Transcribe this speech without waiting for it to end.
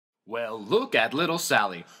Well, look at little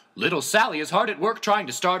Sally. Little Sally is hard at work trying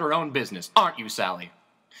to start her own business, aren't you, Sally?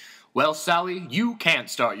 Well, Sally, you can't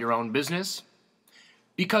start your own business.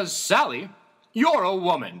 Because, Sally, you're a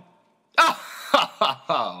woman.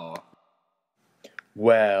 Oh.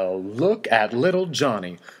 Well, look at little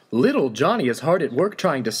Johnny. Little Johnny is hard at work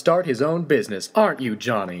trying to start his own business, aren't you,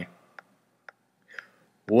 Johnny?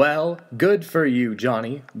 Well, good for you,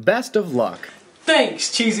 Johnny. Best of luck.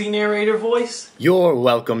 Thanks, cheesy narrator voice. You're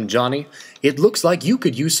welcome, Johnny. It looks like you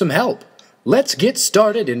could use some help. Let's get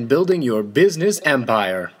started in building your business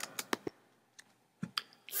empire.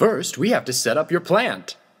 First, we have to set up your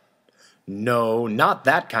plant. No, not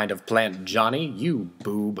that kind of plant, Johnny, you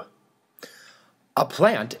boob. A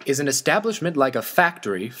plant is an establishment like a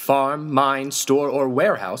factory, farm, mine, store, or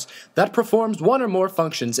warehouse that performs one or more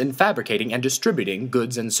functions in fabricating and distributing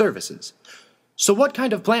goods and services. So what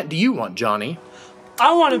kind of plant do you want, Johnny?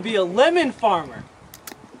 I want to be a lemon farmer.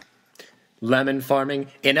 Lemon farming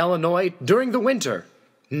in Illinois during the winter.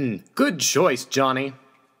 Good choice, Johnny.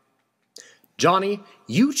 Johnny,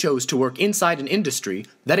 you chose to work inside an industry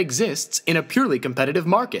that exists in a purely competitive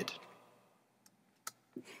market.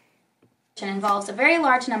 Involves a very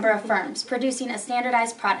large number of firms producing a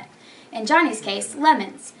standardized product. In Johnny's case,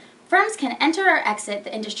 lemons. Firms can enter or exit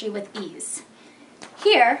the industry with ease.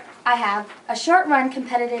 Here, I have a short-run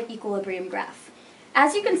competitive equilibrium graph.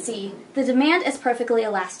 As you can see, the demand is perfectly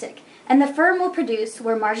elastic, and the firm will produce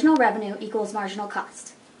where marginal revenue equals marginal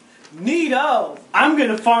cost. Neato! I'm going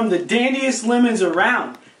to farm the dandiest lemons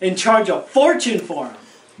around and charge a fortune for them.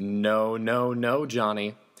 No,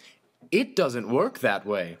 Johnny. It doesn't work that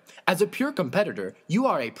way. As a pure competitor, you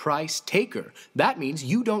are a price taker. That means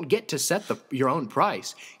you don't get to set your own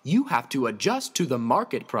price. You have to adjust to the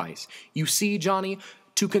market price. You see, Johnny,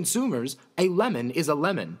 to consumers, a lemon is a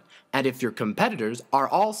lemon. And if your competitors are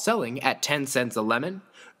all selling at 10 cents a lemon,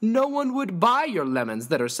 no one would buy your lemons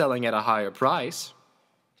that are selling at a higher price.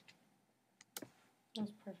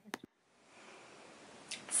 That's perfect.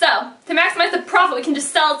 So, to maximize the profit, we can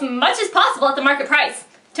just sell as much as possible at the market price,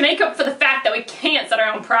 to make up for the fact that we can't set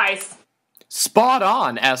our own price. Spot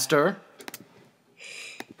on, Esther.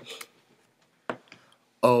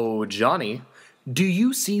 Oh, Johnny, do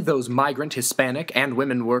you see those migrant Hispanic and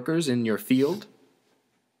women workers in your field?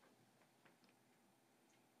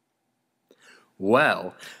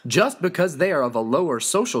 Well, just because they are of a lower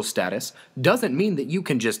social status doesn't mean that you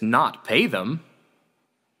can just not pay them.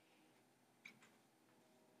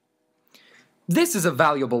 This is a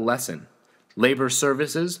valuable lesson. Labor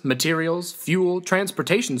services, materials, fuel,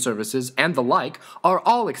 transportation services, and the like are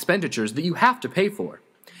all expenditures that you have to pay for.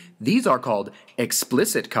 These are called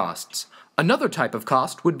explicit costs. Another type of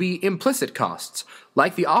cost would be implicit costs,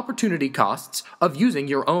 like the opportunity costs of using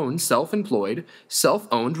your own self-employed,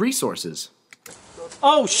 self-owned resources.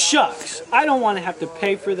 Oh, shucks. I don't want to have to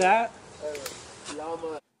pay for that.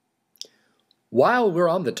 While we're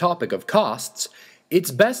on the topic of costs,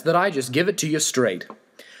 it's best that I just give it to you straight.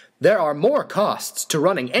 There are more costs to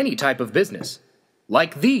running any type of business,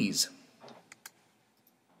 like these.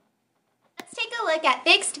 Let's take a look at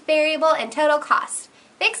fixed, variable, and total costs.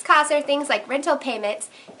 Fixed costs are things like rental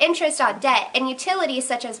payments, interest on debt, and utilities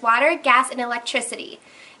such as water, gas, and electricity.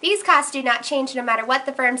 These costs do not change no matter what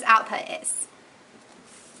the firm's output is.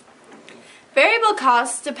 Variable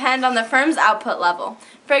costs depend on the firm's output level.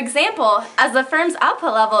 For example, as the firm's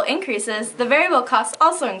output level increases, the variable costs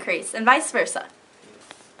also increase, and vice versa.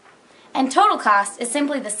 And total cost is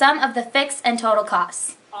simply the sum of the fixed and total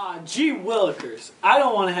costs. Gee willikers. I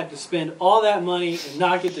don't want to have to spend all that money and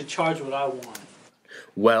not get to charge what I want.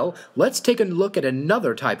 Well, let's take a look at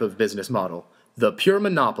another type of business model, the pure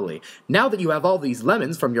monopoly. Now that you have all these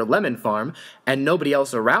lemons from your lemon farm, and nobody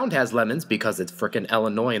else around has lemons because it's frickin'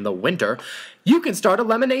 Illinois in the winter, you can start a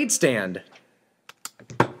lemonade stand.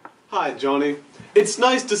 Hi, Johnny. It's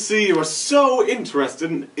nice to see you are so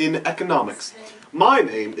interested in economics. My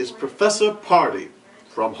name is Professor Party,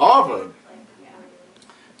 from Harvard.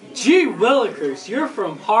 Gee willikers, you're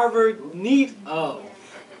from Harvard, neat-o.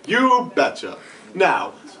 You betcha.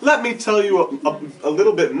 Now, let me tell you a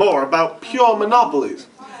little bit more about pure monopolies.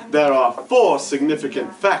 There are 4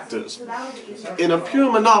 significant factors. In a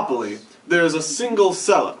pure monopoly, there is a single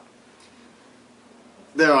seller.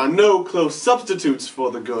 There are no close substitutes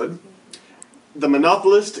for the good. The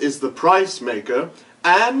monopolist is the price maker,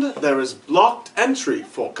 and there is blocked entry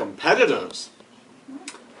for competitors.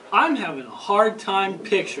 I'm having a hard time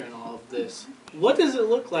picturing all of this. What does it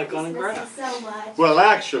look like on a graph? Well,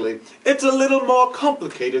 actually, it's a little more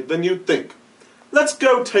complicated than you'd think. Let's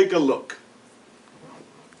go take a look.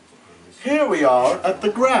 Here we are at the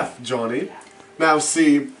graph, Johnny. Now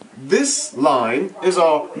see, This line is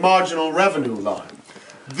our marginal revenue line.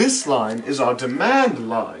 This line is our demand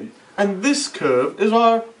line. And this curve is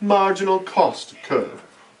our marginal cost curve.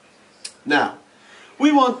 Now,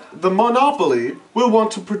 the monopoly will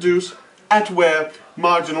want to produce at where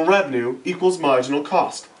marginal revenue equals marginal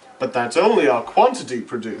cost. But that's only our quantity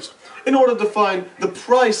produced. In order to find the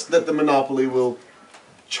price that the monopoly will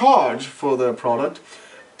charge for their product,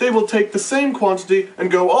 they will take the same quantity and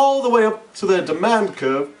go all the way up to their demand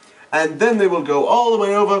curve, and then they will go all the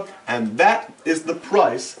way over, and that is the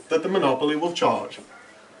price that the monopoly will charge.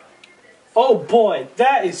 Oh boy,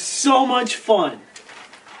 that is so much fun.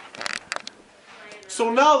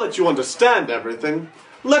 So now that you understand everything,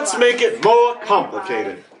 let's make it more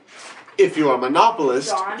complicated. If you are a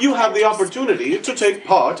monopolist, you have the opportunity to take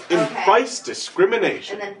part in price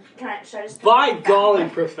discrimination. By golly,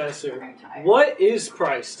 Professor, what is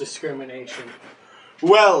price discrimination?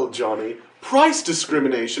 Well, Johnny, price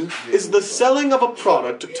discrimination is the selling of a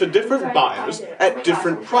product to different buyers at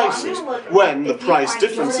different prices when the price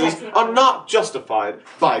differences are not justified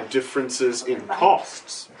by differences in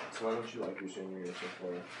costs.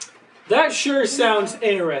 That sure sounds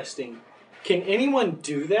interesting. Can anyone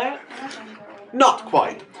do that? Not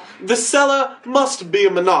quite. The seller must be a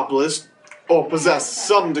monopolist or possess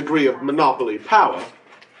some degree of monopoly power.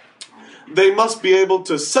 They must be able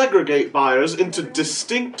to segregate buyers into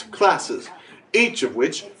distinct classes, each of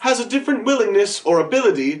which has a different willingness or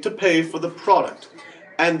ability to pay for the product,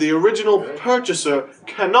 and the original purchaser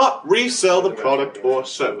cannot resell the product or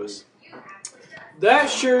service. That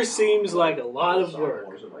sure seems like a lot of work.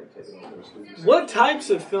 What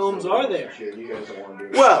types of films are there?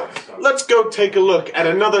 Well, let's go take a look at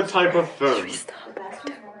another type of firm.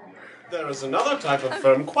 There is another type of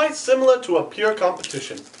firm quite similar to a pure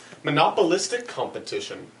competition, monopolistic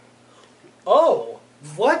competition. Oh,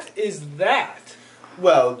 what is that?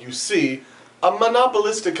 Well, you see, a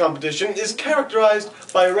monopolistic competition is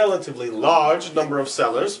characterized by a relatively large number of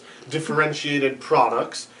sellers, differentiated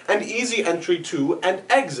products, and easy entry to and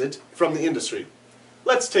exit from the industry.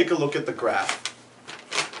 Let's take a look at the graph.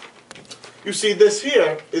 You see, this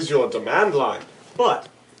here is your demand line, but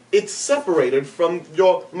it's separated from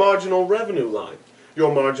your marginal revenue line.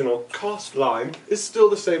 Your marginal cost line is still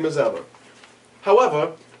the same as ever.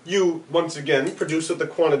 However, you, once again, produce at the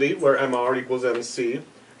quantity where MR equals MC,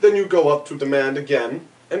 then you go up to demand again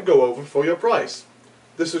and go over for your price.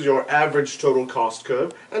 This is your average total cost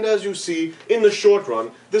curve, and as you see, in the short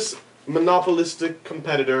run, this monopolistic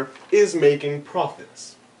competitor is making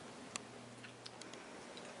profits.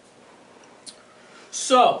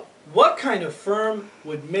 So, what kind of firm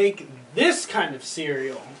would make this kind of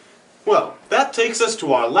cereal? Well, that takes us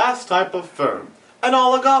to our last type of firm, an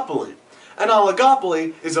oligopoly. An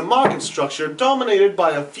oligopoly is a market structure dominated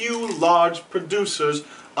by a few large producers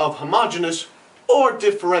of homogeneous or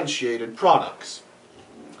differentiated products.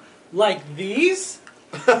 Like these?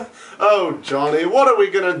 Oh, Johnny, what are we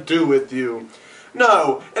going to do with you?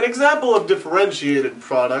 No, an example of differentiated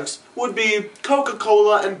products would be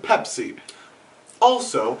Coca-Cola and Pepsi.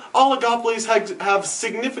 Also, oligopolies have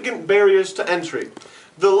significant barriers to entry.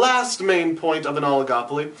 The last main point of an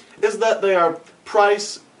oligopoly is that they are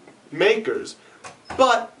price makers,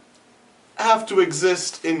 but have to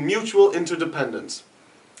exist in mutual interdependence.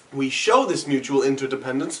 We show this mutual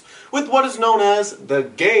interdependence with what is known as the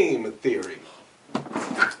game theory.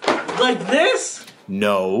 Like this?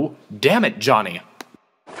 No. Damn it, Johnny.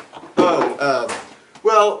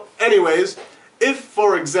 Well, anyways, if,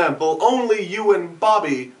 for example, only you and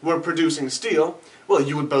Bobby were producing steel, well,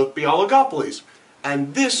 you would both be oligopolies.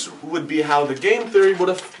 And this would be how the game theory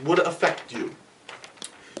would affect you.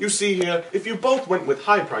 You see here, if you both went with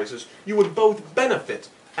high prices, you would both benefit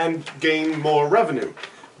and gain more revenue.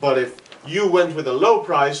 But if you went with a low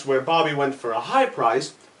price where Bobby went for a high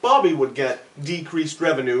price, Bobby would get decreased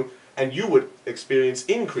revenue and you would experience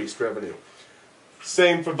increased revenue.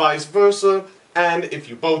 Same for vice versa, and if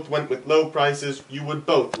you both went with low prices, you would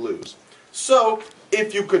both lose. So,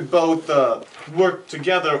 if you could both work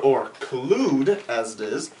together, or collude, as it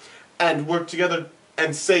is, and work together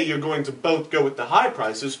and say you're going to both go with the high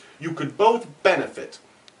prices, you could both benefit.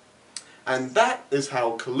 And that is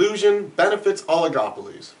how collusion benefits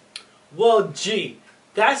oligopolies. Well, gee,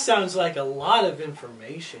 that sounds like a lot of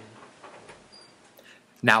information.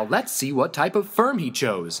 Now let's see what type of firm he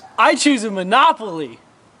chose. I choose a monopoly.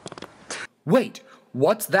 Wait,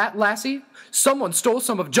 what's that, Lassie? Someone stole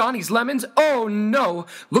some of Johnny's lemons? Oh no!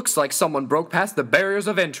 Looks like someone broke past the barriers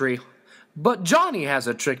of entry. But Johnny has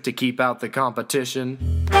a trick to keep out the competition.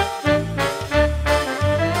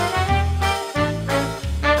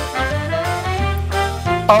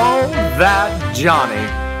 Oh, that Johnny.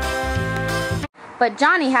 But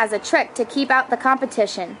Johnny has a trick to keep out the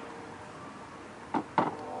competition.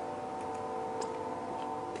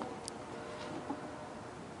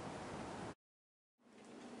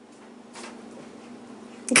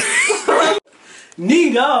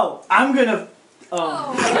 Neato! I'm gonna.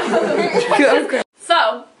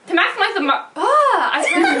 So, to maximize the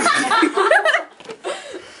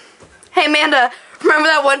Hey Amanda, remember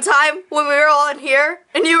that one time when we were all in here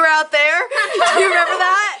and you were out there? Do you remember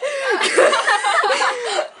that?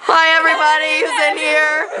 Hi everybody who's in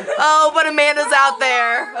here. Oh, but Amanda's out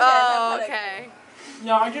there. Oh, okay.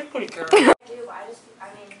 No, I just put it there. Is that okay?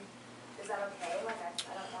 I don't want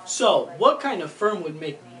So, what kind of firm would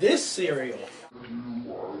make this cereal?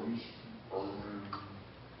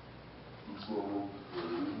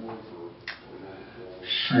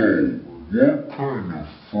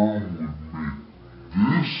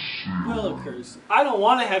 Willikers. I don't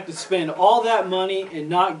want to have to spend all that money and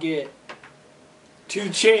not get to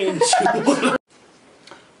change.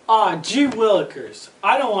 Gee Willikers.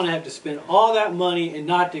 I don't want to have to spend all that money and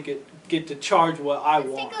not to get to charge what I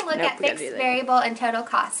want. Let's take a look at fixed, variable, and total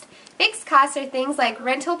cost. Fixed costs are things like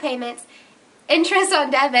rental payments, interest on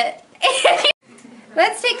debit.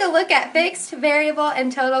 Let's take a look at fixed, variable,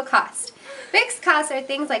 and total cost. Fixed costs are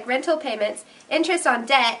things like rental payments, interest on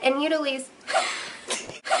debt, and utilities.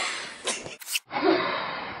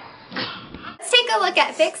 Let's take a look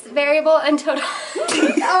at fixed, variable, and total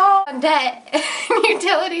on debt and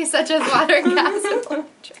utilities such as water, gas, and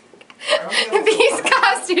electric. These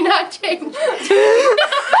costs do not change. I'm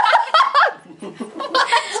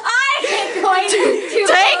going to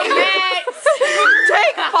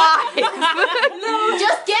Take five.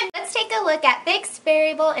 Just get. Let's take a look at fixed,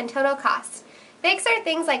 variable, and total costs. Fixed are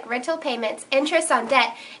things like rental payments, interest on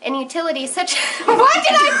debt, and utilities such as. What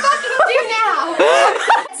did I fucking do now?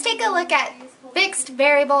 Let's take a look at fixed,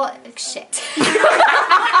 variable. Shit.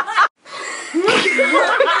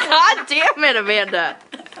 God damn it, Amanda.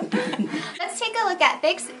 Let's take a look at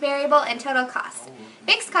fixed, variable, and total costs.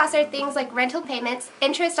 Fixed costs are things like rental payments,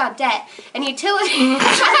 interest on debt, and utilities.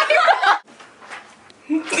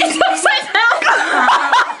 Hey guys!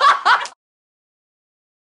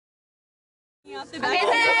 Hey,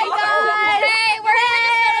 we're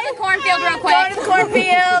gonna go to the cornfield real quick. Go to the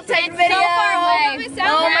cornfield, take a video. So far away.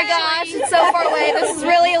 Oh my gosh, it's so far away. This is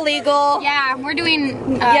really illegal. Yeah, we're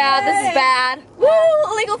doing. Yeah, this is bad. Woo,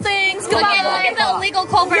 illegal things. Come on. Look at the illegal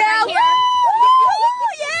culprit right here.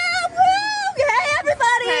 Hey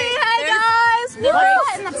everybody! Hey guys!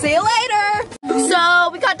 See you later! So,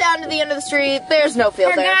 we got down to the end of the street. There's no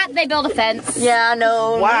field there. Forgot they built a fence. Yeah,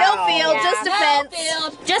 no field, Yeah. just a fence.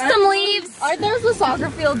 Just some leaves. Aren't those the soccer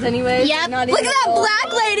fields anyway? Yep. Look at that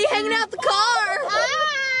black lady hanging out the car!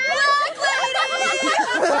 Black lady!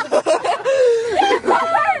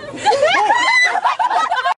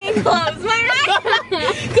 Close my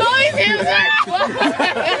going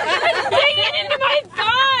hanging into my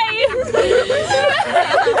thigh.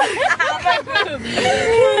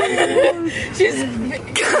 She's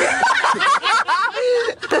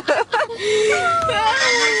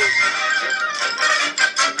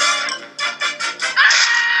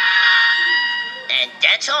And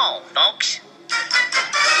that's all, folks.